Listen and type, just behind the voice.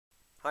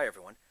Hi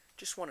everyone,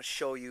 just want to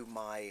show you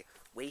my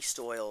waste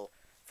oil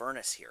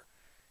furnace here.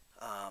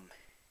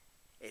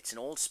 It's an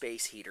old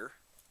space heater.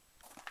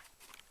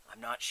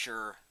 I'm not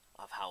sure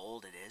of how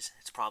old it is.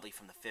 It's probably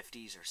from the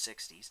 50s or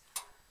 60s.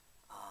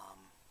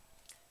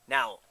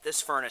 Now,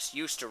 this furnace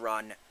used to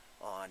run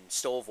on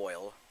stove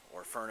oil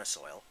or furnace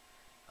oil.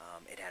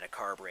 It had a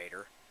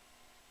carburetor,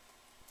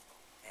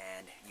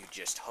 and you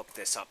just hook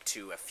this up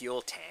to a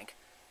fuel tank,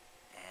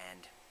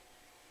 and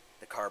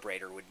the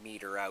carburetor would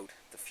meter out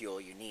the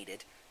fuel you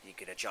needed. You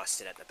could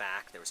adjust it at the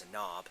back. There was a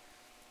knob,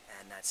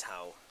 and that's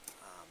how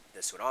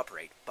this would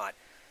operate. But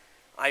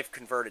I've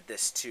converted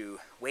this to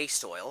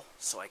waste oil,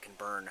 so I can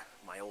burn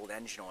my old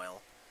engine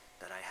oil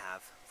that I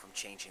have from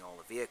changing all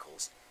the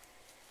vehicles,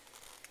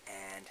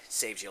 and it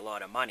saves you a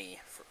lot of money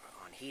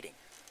on heating.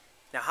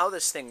 Now, how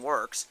this thing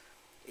works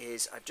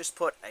is I've just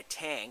put a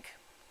tank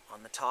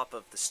on the top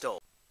of the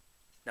stove.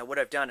 Now, what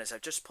I've done is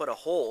I've just put a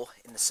hole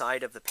in the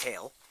side of the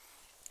pail,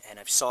 and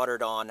I've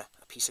soldered on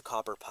a piece of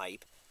copper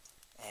pipe,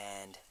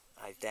 and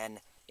I've then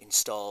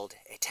installed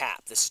a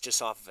tap. This is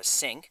just off of a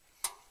sink,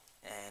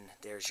 and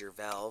there's your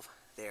valve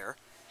there.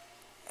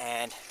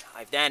 And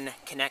I've then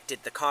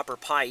connected the copper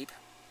pipe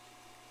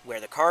where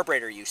the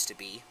carburetor used to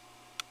be.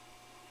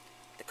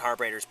 The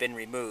carburetor's been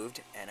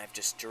removed, and I've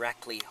just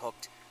directly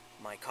hooked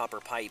my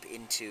copper pipe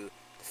into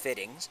the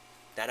fittings.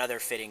 That other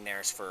fitting there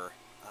is for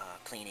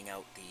cleaning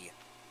out the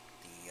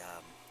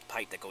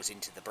pipe that goes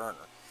into the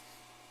burner.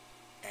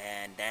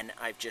 And then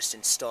I've just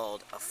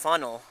installed a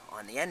funnel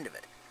on the end of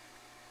it.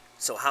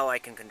 So how I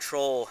can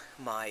control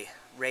my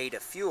rate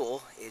of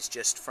fuel is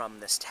just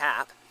from this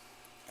tap,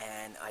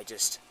 and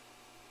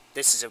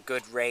this is a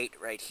good rate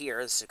right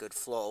here, this is a good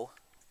flow,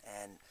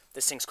 and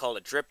this thing's called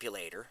a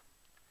dripulator,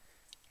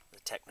 the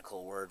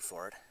technical word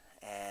for it,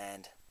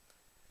 and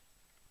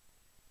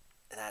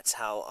that's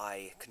how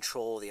I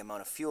control the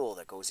amount of fuel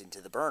that goes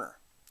into the burner.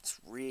 It's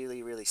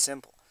really, really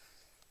simple.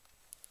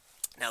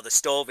 Now the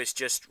stove is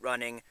just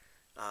running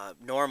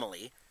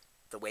normally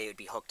the way it would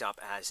be hooked up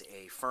as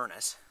a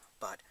furnace,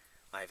 but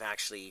I've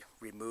actually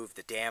removed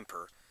the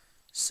damper,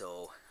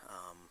 so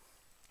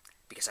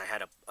because I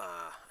had a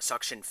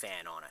suction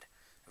fan on it.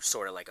 It was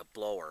sort of like a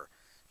blower,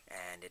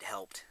 and it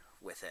helped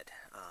with it,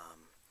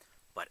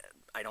 but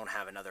I don't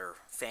have another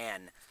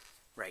fan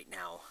right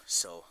now,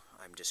 so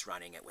I'm just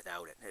running it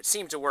without it. It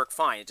seems to work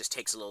fine. It just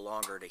takes a little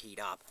longer to heat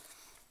up.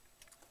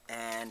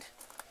 And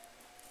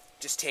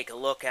just take a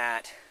look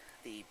at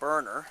the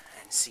burner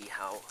and see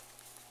how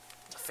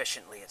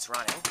efficiently it's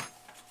running.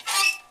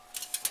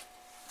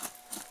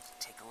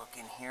 Take a look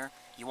in here.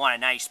 You want a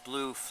nice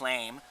blue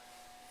flame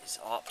is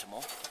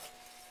optimal.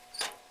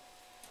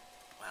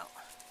 Well,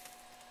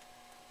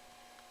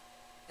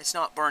 it's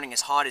not burning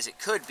as hot as it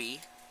could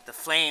be. The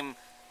flame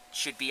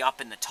should be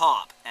up in the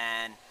top,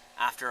 and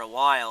after a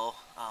while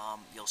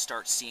you'll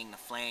start seeing the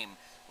flame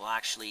will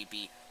actually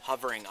be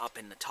hovering up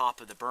in the top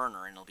of the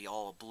burner, and it'll be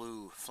all a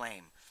blue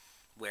flame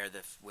where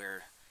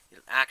it'll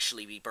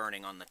actually be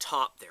burning on the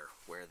top there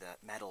where the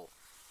metal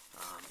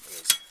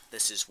is.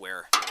 This is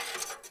where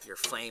your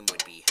flame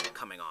would be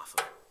coming off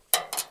of.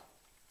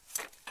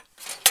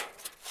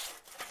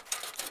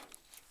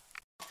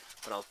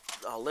 But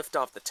I'll lift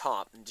off the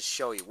top and just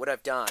show you. What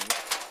I've done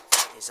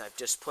is I've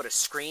just put a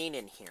screen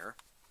in here,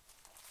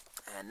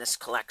 and this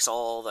collects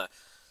all the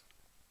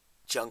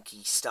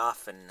junky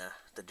stuff and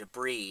the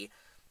debris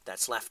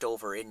that's left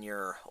over in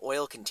your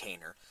oil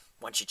container.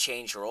 Once you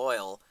change your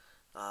oil,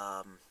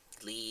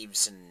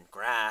 leaves and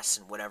grass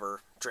and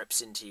whatever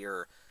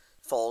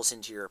falls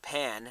into your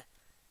pan,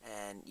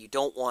 and you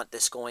don't want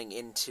this going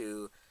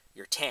into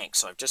your tank.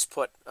 So I've just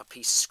put a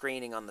piece of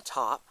screening on the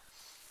top,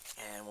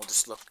 and we'll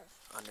just look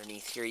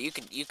underneath here. You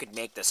could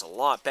make this a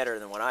lot better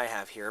than what I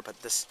have here,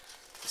 but this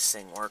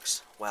thing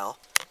works well.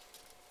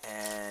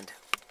 And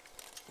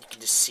you can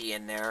just see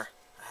in there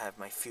I have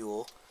my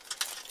fuel.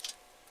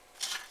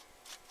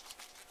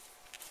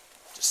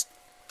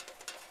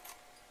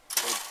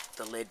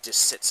 The lid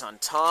just sits on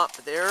top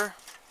there.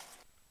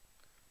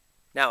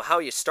 Now, how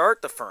you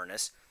start the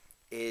furnace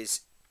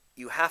is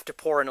you have to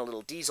pour in a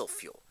little diesel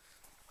fuel.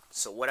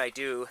 So what I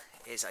do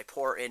is I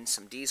pour in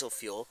some diesel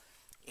fuel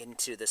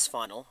into this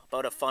funnel,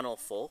 about a funnel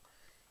full,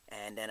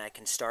 and then I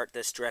can start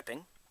this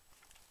dripping.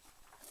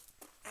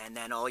 And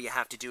then all you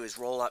have to do is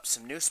roll up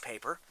some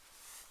newspaper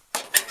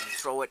and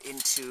throw it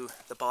into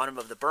the bottom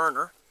of the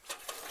burner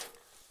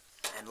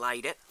and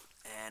light it,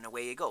 and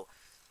away you go.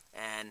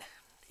 And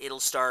it'll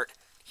start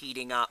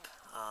heating up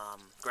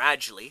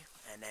gradually,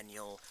 and then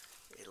it'll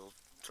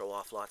throw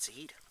off lots of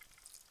heat.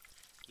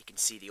 You can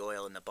see the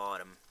oil in the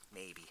bottom,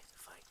 maybe,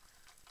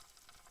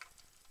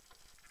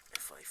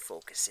 if I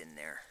focus in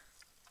there.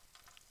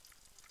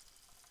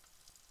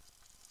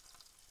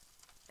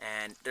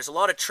 And there's a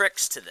lot of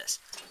tricks to this,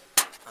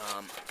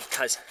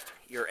 because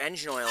your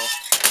engine oil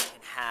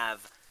can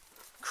have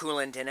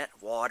coolant in it,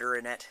 water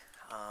in it.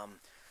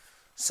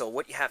 So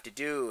what you have to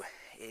do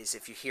is,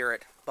 if you hear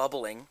it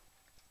bubbling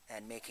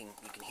and you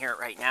can hear it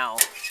right now,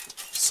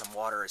 some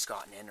water has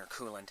gotten in, or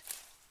coolant,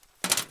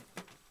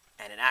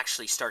 and it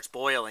actually starts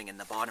boiling in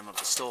the bottom of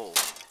the stove.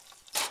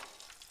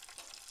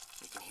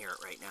 hear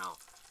it right now.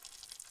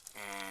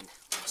 And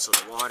so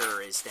the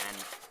water is then,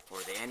 or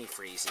the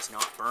antifreeze is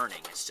not burning,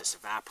 it's just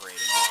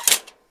evaporating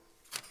off.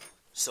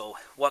 So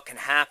what can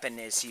happen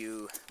is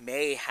you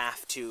may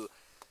have to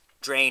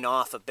drain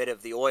off a bit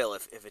of the oil.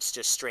 If it's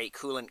just straight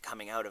coolant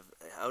coming out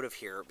of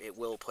here, it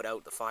will put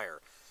out the fire.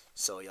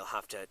 So you'll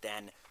have to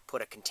then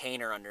put a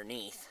container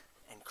underneath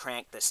and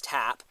crank this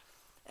tap,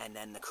 and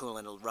then the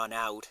coolant will run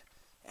out,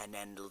 and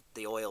then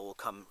the oil will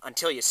come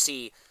until you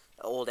see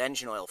old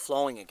engine oil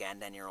flowing again.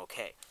 Then you're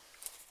okay.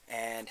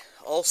 And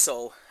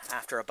also,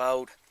 after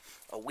about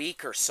a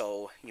week or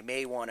so, you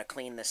may want to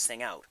clean this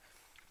thing out.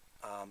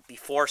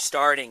 Before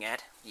starting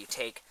it, you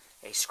take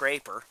a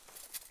scraper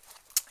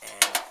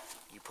and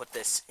you put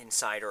this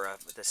inside, or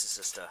this is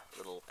just a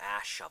little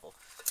ash shovel,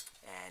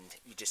 and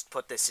you just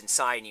put this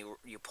inside and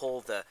you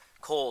pull the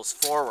coals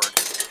forward,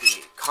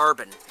 the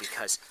carbon,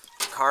 because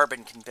the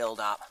carbon can build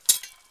up,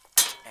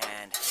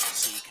 and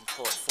so you can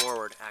pull it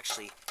forward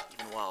actually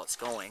even while it's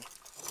going.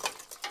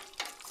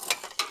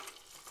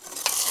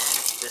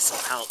 This will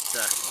help to,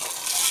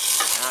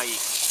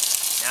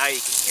 now you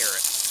can hear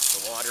it,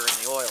 the water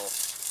and the oil.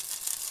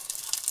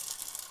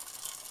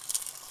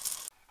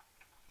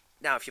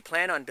 Now if you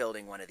plan on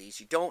building one of these,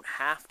 you don't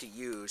have to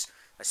use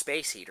a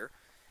space heater.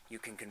 You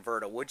can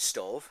convert a wood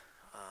stove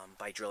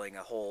by drilling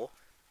a hole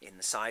in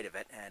the side of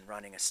it and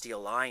running a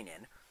steel line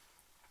in.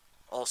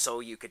 Also,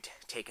 you could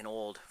take an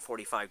old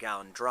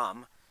 45-gallon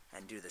drum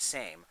and do the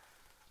same.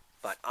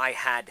 But I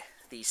had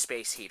these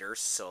space heaters,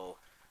 so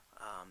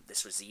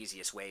this was the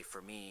easiest way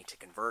for me to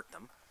convert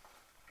them,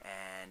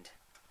 and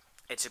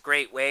it's a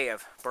great way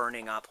of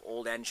burning up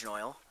old engine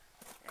oil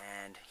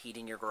and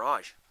heating your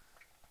garage.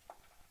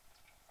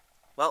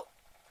 Well,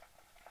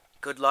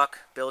 good luck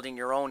building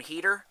your own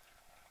heater.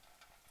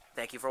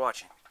 Thank you for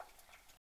watching.